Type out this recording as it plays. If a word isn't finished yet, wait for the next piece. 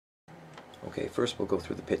Okay, first we'll go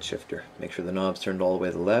through the pitch shifter. Make sure the knob's turned all the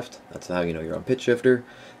way to the left. That's how you know you're on pitch shifter.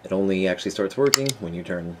 It only actually starts working when you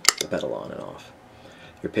turn the pedal on and off.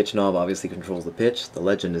 Your pitch knob obviously controls the pitch. The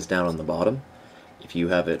legend is down on the bottom. If you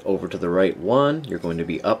have it over to the right 1, you're going to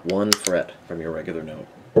be up 1 fret from your regular note.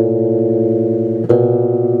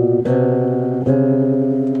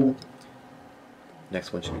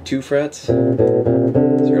 Next one should be 2 frets.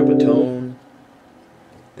 So you're up a tone.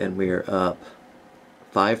 Then we're up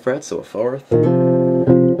 5 frets, so a 4th.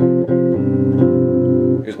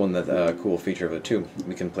 Here's one that cool feature of it too.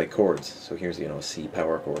 We can play chords. So here's a C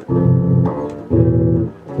power chord.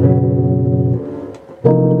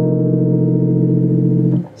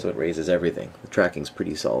 So it raises everything. The tracking's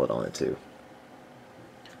pretty solid on it too.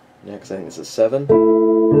 Next, I think this is 7.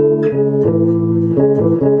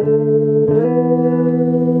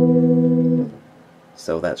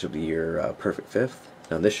 So that should be your perfect 5th.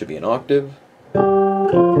 Now this should be an octave.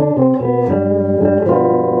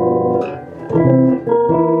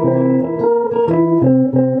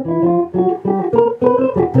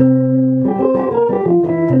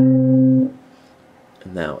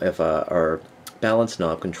 Now, if our balance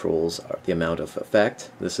knob controls the amount of effect,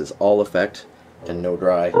 this is all effect and no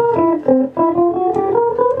dry.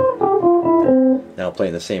 Now I'll play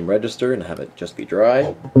in the same register and have it just be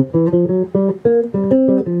dry.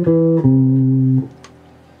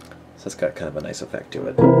 So it's got kind of a nice effect to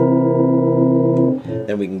it.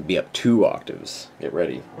 Then we can be up 2 octaves. Get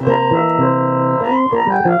ready.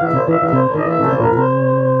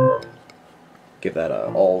 Give that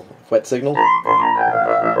a all wet signal.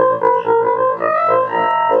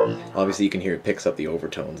 Obviously you can hear it picks up the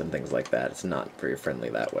overtones and things like that. It's not very friendly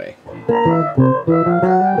that way.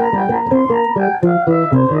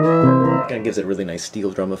 Kind of gives it a really nice steel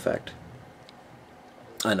drum effect.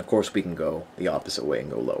 And of course we can go the opposite way and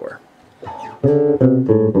go lower. Have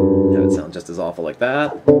it sound just as awful like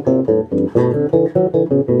that.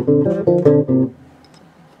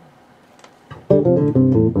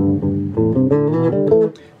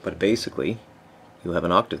 But basically, you have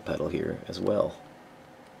an octave pedal here as well.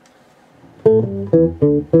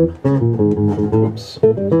 Oops.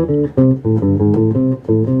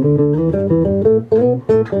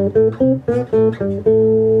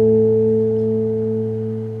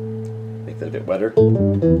 Make that a bit wetter.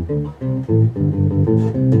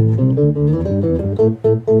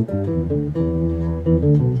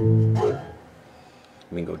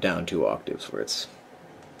 We can go down 2 octaves where it's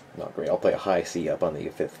not great. I'll play a high C up on the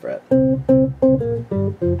 5th fret.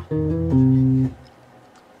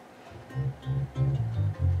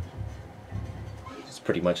 It's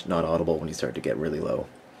pretty much not audible when you start to get really low.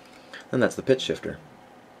 And that's the pitch shifter.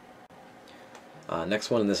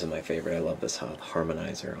 Next one, and this is my favorite. I love this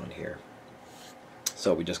harmonizer on here.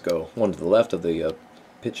 So we just go 1 to the left of the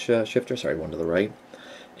pitch shifter, sorry, 1 to the right.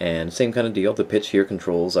 And same kind of deal. The pitch here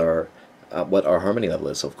controls our what our harmony level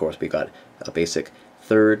is. So of course we got a basic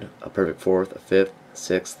 3rd, a perfect 4th, a 5th,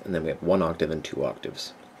 6th, and then we have 1 octave and 2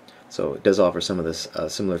 octaves. So it does offer some of this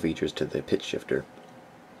similar features to the pitch shifter.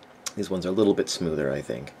 These ones are a little bit smoother, I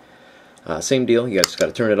think. Same deal, you guys just got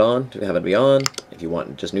to turn it on to have it be on. If you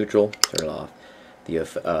want just neutral, turn it off.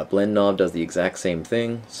 The blend knob does the exact same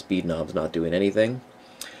thing. Speed knob's not doing anything.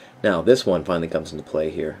 Now this one finally comes into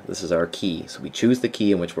play here. This is our key. So we choose the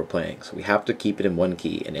key in which we're playing. So we have to keep it in 1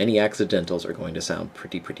 key, and any accidentals are going to sound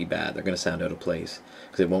pretty bad. They're going to sound out of place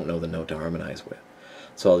because it won't know the note to harmonize with.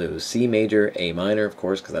 So I'll do C major, A minor, of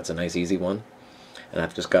course, because that's a nice easy one. And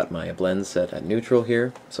I've just got my blend set at neutral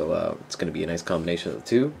here, so it's going to be a nice combination of the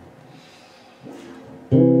two.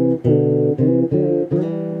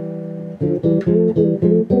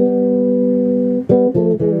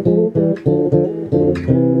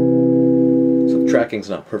 So the tracking's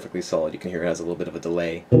not perfectly solid. You can hear it has a little bit of a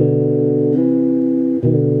delay.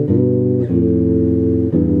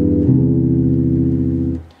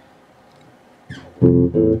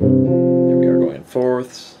 There we are, going in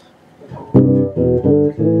 4ths.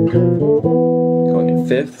 Going in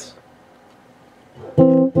 5ths.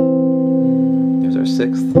 There's our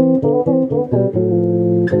 6th.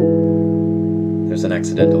 There's an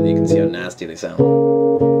accidental. You can see how nasty they sound.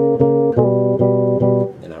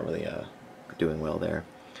 They're not really doing well there.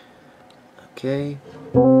 Okay.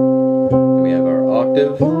 Then we have our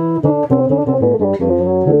octave.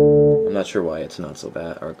 I'm not sure why it's not so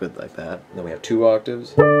bad or good like that. Then we have 2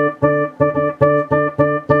 octaves.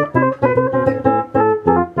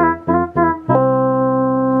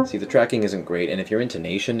 See, the tracking isn't great, and if your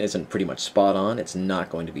intonation isn't pretty much spot on, it's not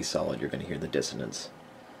going to be solid. You're going to hear the dissonance.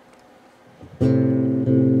 I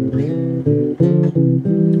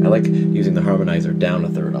like using the harmonizer down a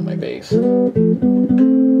third on my bass.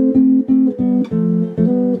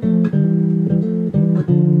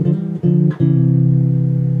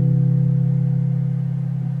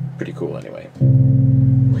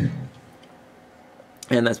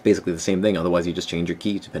 And that's basically the same thing, otherwise you just change your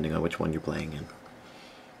keys depending on which one you're playing in.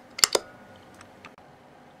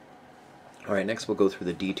 Alright, next we'll go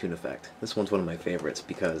through the detune effect. This one's one of my favorites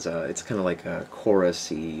because it's kind of like a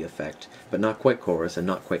chorus-y effect, but not quite chorus and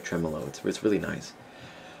not quite tremolo. It's really nice.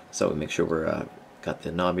 So we make sure we're got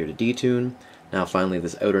the knob here to detune. Now finally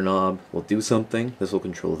this outer knob will do something. This will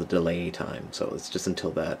control the delay time, so it's just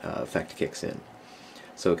until that effect kicks in.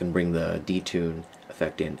 So it can bring the detune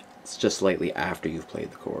effect in just slightly after you've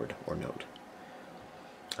played the chord or note.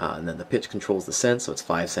 And then the pitch controls the cents, so it's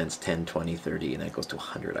 5 cents, 10, 20, 30, and then it goes to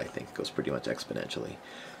 100, I think. It goes pretty much exponentially.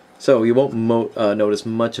 So you won't notice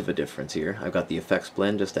much of a difference here. I've got the effects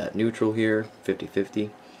blend just at neutral here,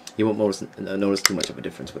 50-50. You won't notice too much of a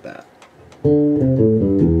difference with that.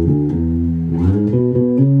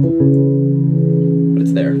 But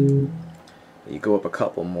it's there. You go up a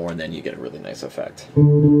couple more and then you get a really nice effect.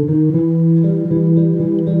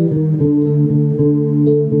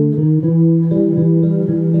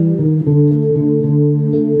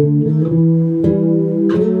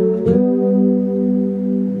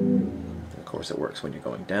 Of course it works when you're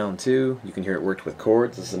going down too. You can hear it worked with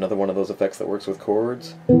chords. This is another one of those effects that works with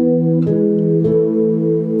chords.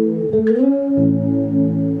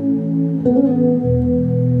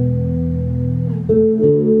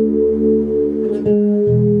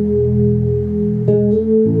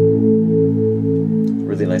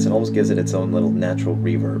 Really nice. It almost gives it its own little natural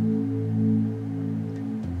reverb.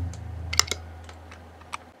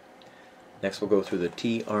 Next we'll go through the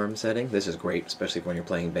T-arm setting. This is great, especially when you're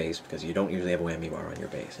playing bass, because you don't usually have a whammy bar on your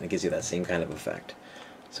bass, and it gives you that same kind of effect.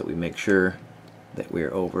 So we make sure that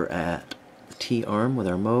we're over at the T-arm with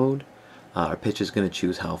our mode. Our pitch is going to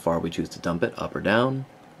choose how far we choose to dump it, up or down.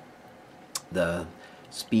 The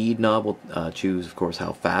speed knob will choose, of course,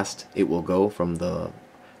 how fast it will go from the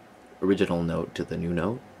original note to the new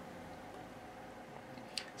note.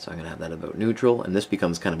 So I'm going to have that about neutral, and this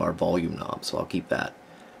becomes kind of our volume knob, so I'll keep that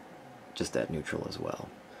just at neutral as well.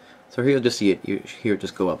 So here you'll just see it, you hear it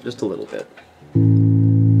just go up just a little bit.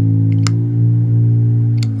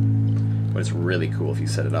 But it's really cool if you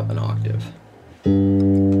set it up an octave.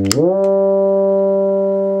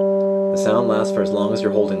 The sound lasts for as long as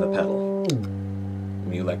you're holding the pedal.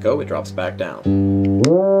 When you let go, it drops back down. See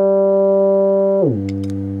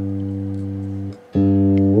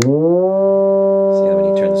how when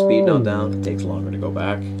you turn the speed knob down, it takes longer to go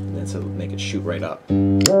back, and then so it'll make it shoot right up.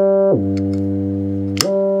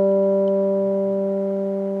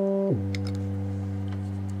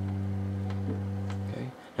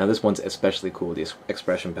 Now this one's especially cool, the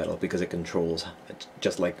expression pedal, because it controls,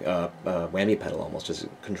 just like a whammy pedal almost, just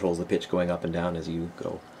controls the pitch going up and down as you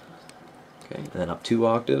go. Okay, and then up 2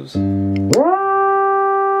 octaves.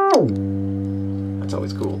 That's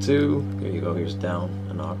always cool too. Here you go, here's down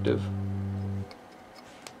an octave.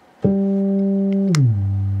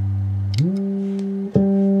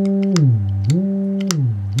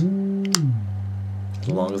 As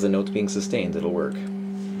long as the note's being sustained, it'll work.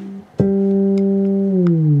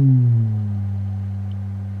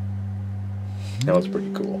 That was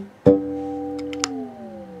pretty cool.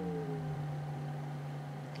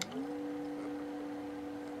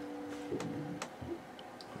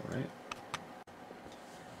 Alright.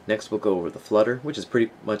 Next we'll go over the flutter, which is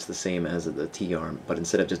pretty much the same as the T-arm, but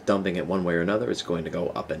instead of just dumping it one way or another, it's going to go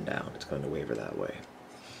up and down. It's going to waver that way.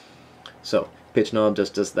 So, pitch knob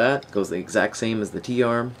just does that. Goes the exact same as the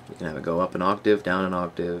T-arm. You can have it go up an octave, down an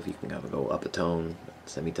octave. You can have it go up a tone,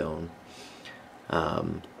 semitone.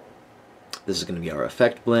 This is going to be our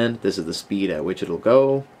effect blend. This is the speed at which it'll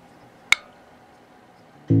go.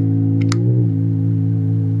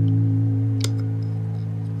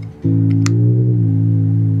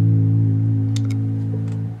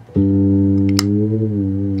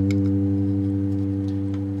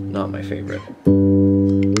 Not my favorite.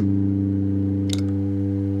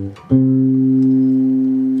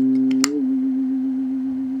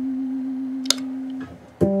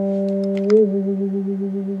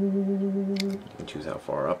 Choose how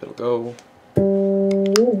far up it'll go,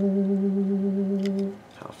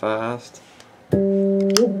 how fast,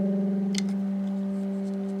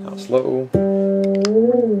 how slow.